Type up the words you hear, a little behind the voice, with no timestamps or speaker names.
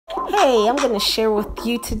Hey, I'm going to share with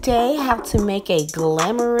you today how to make a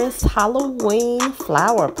glamorous Halloween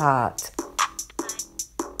flower pot.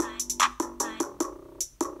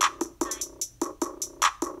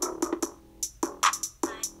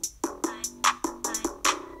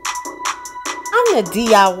 I'm the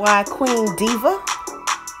DIY Queen Diva.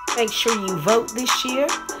 Make sure you vote this year,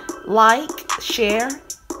 like, share,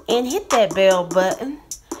 and hit that bell button,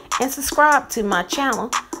 and subscribe to my channel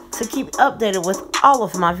to keep updated with all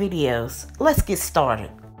of my videos. Let's get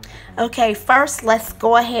started. Okay, first let's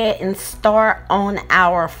go ahead and start on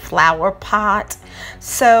our flower pot.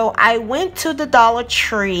 So I went to the Dollar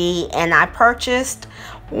Tree and I purchased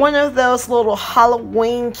one of those little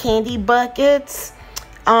Halloween candy buckets,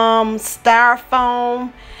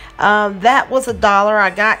 styrofoam. That was $1. I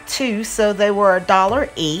got two, so they were $1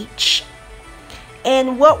 each.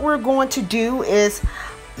 And what we're going to do is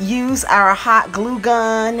use our hot glue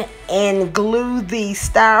gun and glue the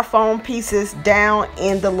styrofoam pieces down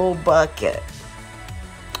in the little bucket.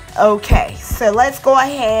 Okay, so let's go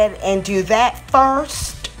ahead and do that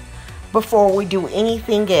first before we do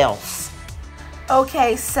anything else.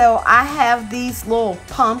 Okay, so I have these little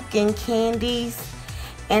pumpkin candies,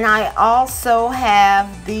 and I also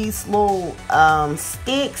have these little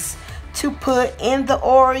sticks to put in the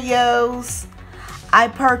Oreos. I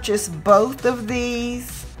purchased both of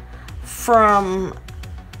these from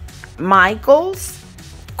Michael's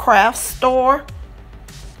craft store.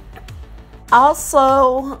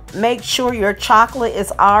 Also, make sure your chocolate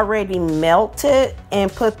is already melted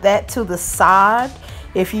and put that to the side.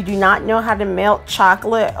 If you do not know how to melt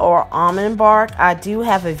chocolate or almond bark, I do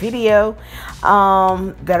have a video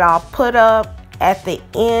that I'll put up at the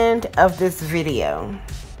end of this video.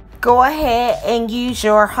 Go ahead and use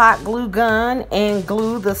your hot glue gun and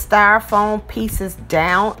glue the styrofoam pieces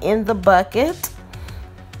down in the bucket.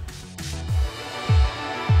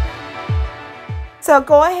 So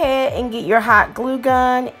go ahead and get your hot glue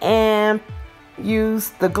gun and use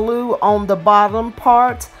the glue on the bottom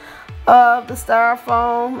part of the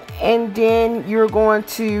styrofoam, and then you're going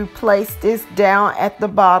to place this down at the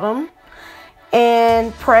bottom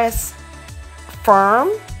and press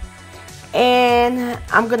firm. And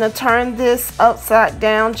I'm going to turn this upside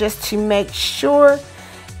down just to make sure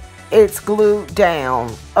it's glued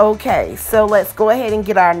down. Okay, so let's go ahead and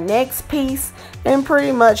get our next piece and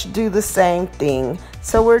pretty much do the same thing.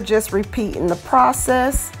 So we're just repeating the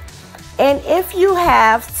process. And if you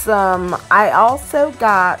have some, I also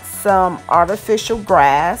got some artificial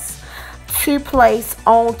grass to place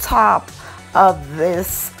on top of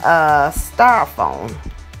this styrofoam.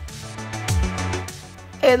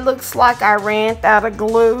 It looks like I ran out of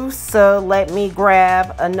glue, so let me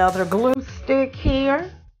grab another glue stick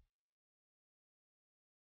here.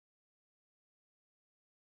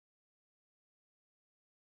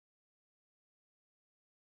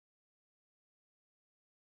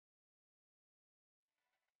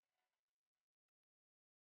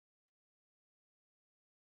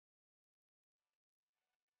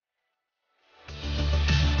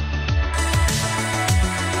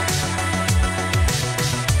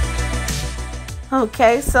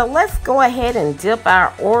 Okay, so let's go ahead and dip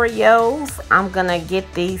our Oreos. I'm gonna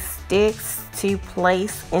get these sticks to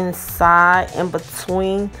place inside in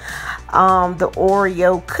between the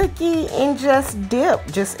Oreo cookie and just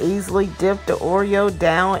easily dip the Oreo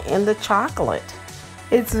down in the chocolate.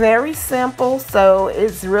 It's very simple, so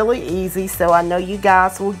it's really easy, so I know you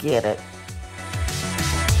guys will get it.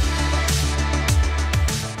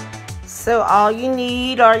 So all you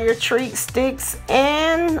need are your treat sticks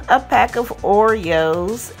and a pack of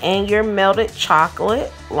Oreos and your melted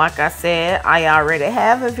chocolate. Like I said, I already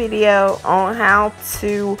have a video on how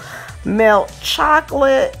to melt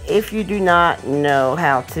chocolate if you do not know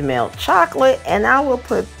how to melt chocolate, and I will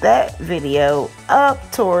put that video up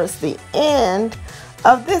towards the end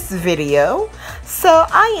of this video. So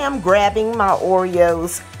I am grabbing my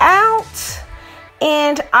Oreos out,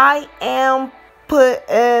 and I am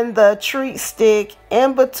putting the treat stick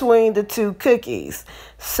in between the two cookies.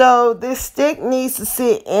 So this stick needs to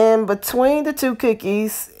sit in between the two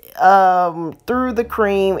cookies through the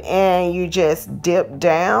cream, and you just dip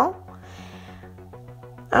down.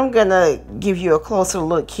 I'm gonna give you a closer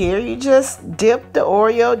look here. You just dip the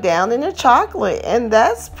Oreo down in the chocolate, and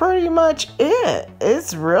that's pretty much it.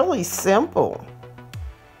 It's really simple.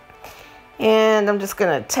 And I'm just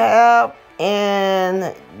gonna tap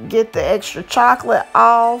and get the extra chocolate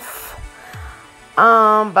off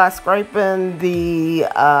by scraping the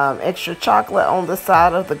extra chocolate on the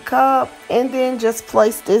side of the cup, and then just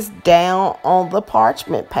place this down on the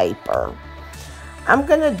parchment paper. I'm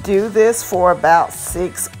gonna do this for about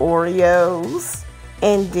 6 Oreos.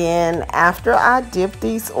 And then after I dip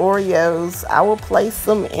these Oreos, I will place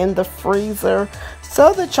them in the freezer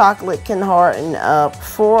so the chocolate can harden up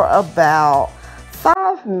for about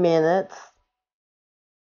 5 minutes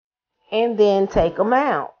and then take them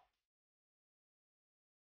out.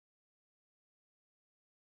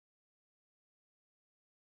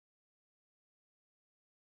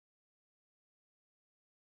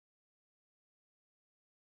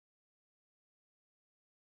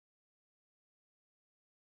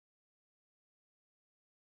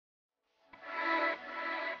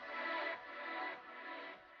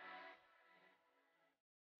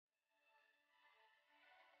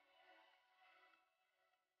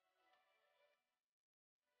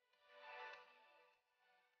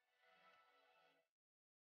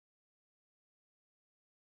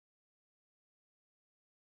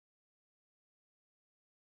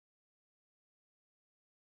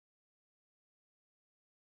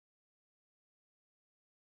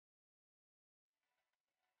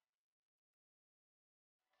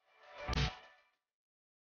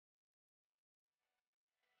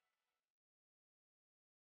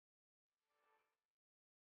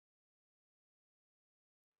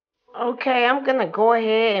 Okay, I'm gonna go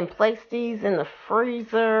ahead and place these in the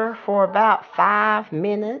freezer for about 5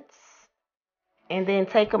 minutes and then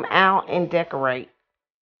take them out and decorate.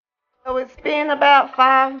 So it's been about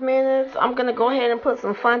 5 minutes. I'm gonna go ahead and put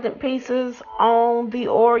some fondant pieces on the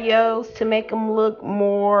Oreos to make them look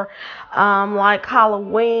more like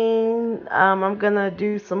Halloween. I'm gonna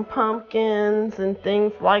do some pumpkins and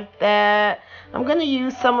things like that. I'm gonna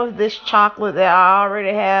use some of this chocolate that I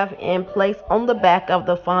already have and place on the back of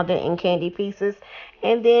the fondant and candy pieces,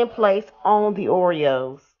 and then place on the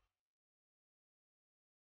Oreos.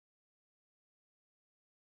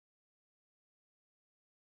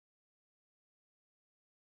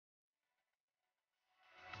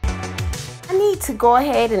 I need to go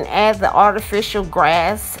ahead and add the artificial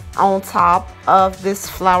grass on top of this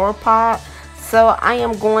flower pot. So I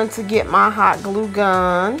am going to get my hot glue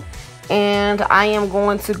gun and I am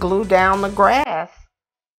going to glue down the grass.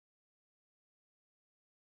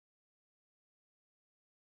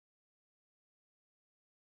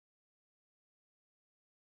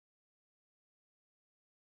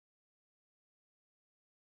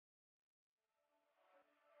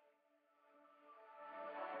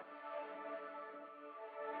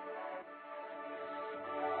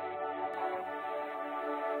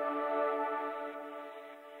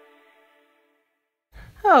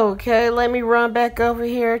 Okay, let me run back over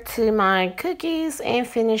here to my cookies and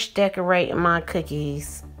finish decorating my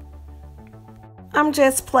cookies. I'm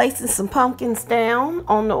just placing some pumpkins down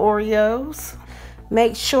on the Oreos.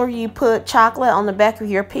 Make sure you put chocolate on the back of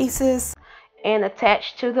your pieces and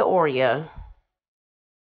attach to the Oreo.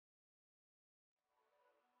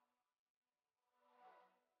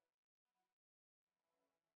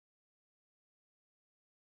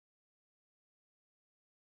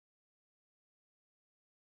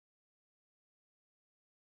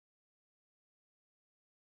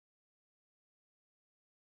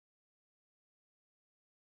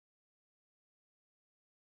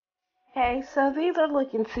 Okay, so these are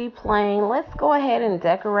looking too plain. Let's go ahead and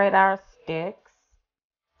decorate our sticks.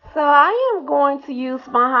 So I am going to use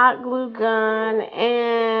my hot glue gun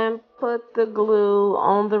and put the glue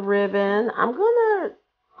on the ribbon. I'm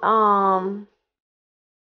gonna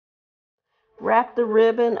wrap the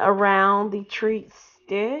ribbon around the treat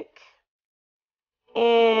stick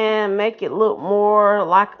and make it look more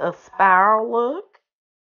like a spiral look.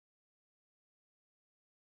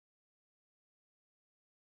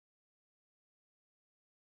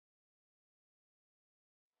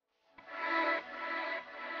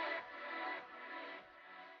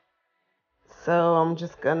 So I'm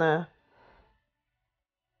just gonna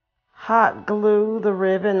hot glue the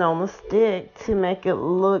ribbon on the stick to make it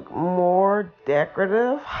look more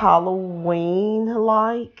decorative, Halloween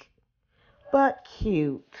like, but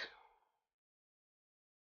cute.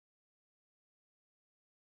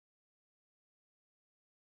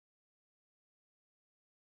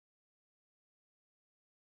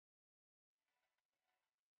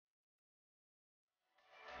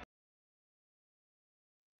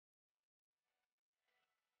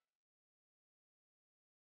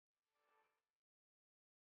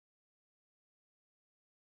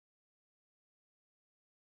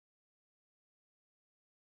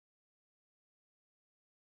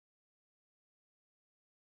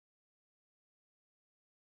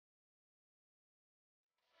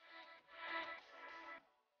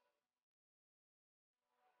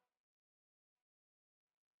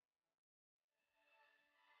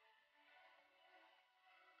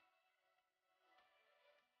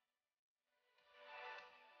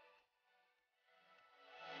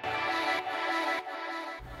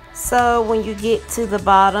 So when you get to the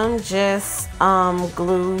bottom, just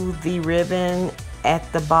glue the ribbon at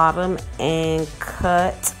the bottom and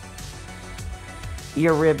cut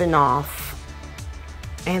your ribbon off.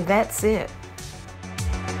 And that's it.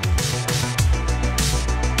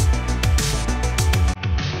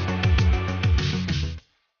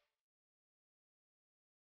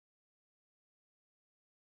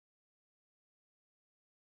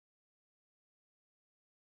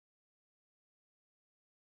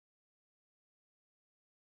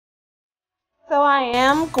 So I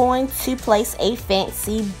am going to place a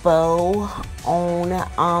fancy bow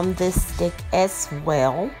on this stick as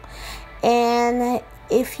well. And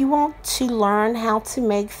if you want to learn how to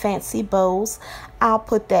make fancy bows, I'll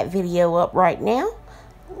put that video up right now.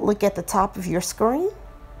 Look at the top of your screen.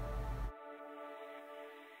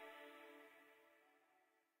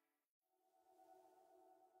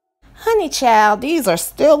 Honey child, these are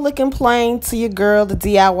still looking plain to your girl, the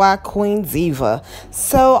DIY Queen Diva.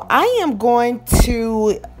 So I am going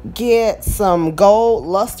to get some gold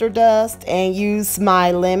luster dust and use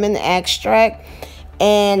my lemon extract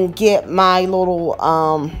and get my little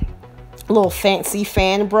fancy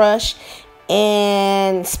fan brush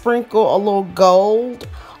and sprinkle a little gold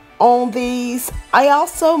on these. I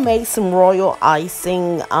also made some royal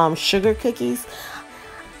icing sugar cookies.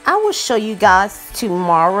 I will show you guys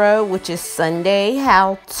tomorrow, which is Sunday,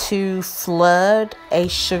 how to flood a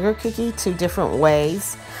sugar cookie 2 different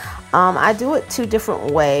ways. I do it 2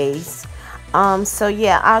 different ways. So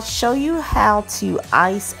yeah, I'll show you how to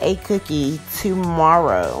ice a cookie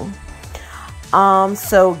tomorrow.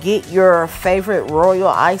 So get your favorite royal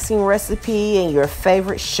icing recipe and your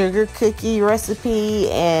favorite sugar cookie recipe,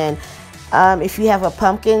 and if you have a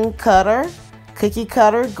pumpkin cookie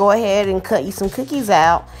cutter, go ahead and cut you some cookies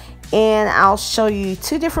out, and I'll show you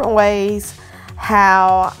 2 different ways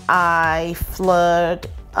how I flood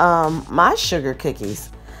my sugar cookies.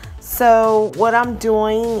 So what I'm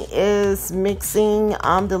doing is mixing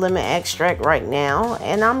the lemon extract right now,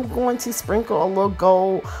 and I'm going to sprinkle a little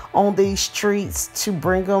gold on these treats to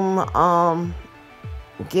bring them,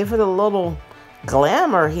 give it a little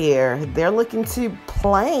glamour here. They're looking too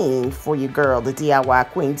plain for your girl, the DIY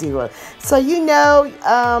Queen Diva. So you know,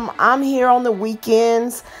 I'm here on the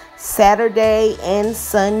weekends, Saturday and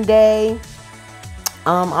Sunday.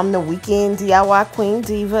 I'm the weekend DIY Queen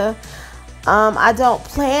Diva. I don't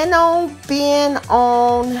plan on being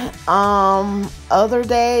on other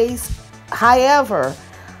days. However,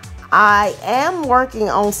 I am working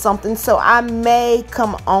on something, so I may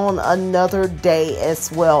come on another day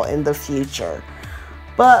as well in the future.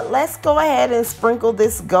 But let's go ahead and sprinkle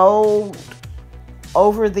this gold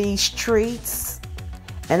over these treats,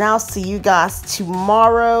 and I'll see you guys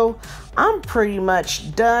tomorrow. I'm pretty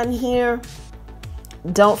much done here.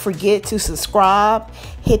 Don't forget to subscribe,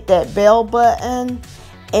 hit that bell button,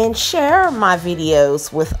 and share my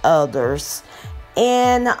videos with others.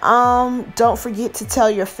 And don't forget to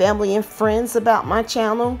tell your family and friends about my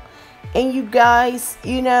channel. And you guys,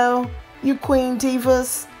 you know, you Queen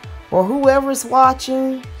Divas or whoever's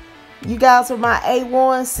watching, you guys are my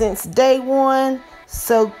A1 since day one.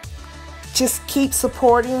 So just keep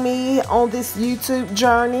supporting me on this YouTube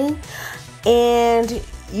journey. And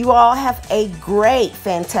you all have a great,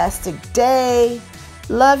 fantastic day.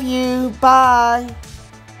 Love you. Bye.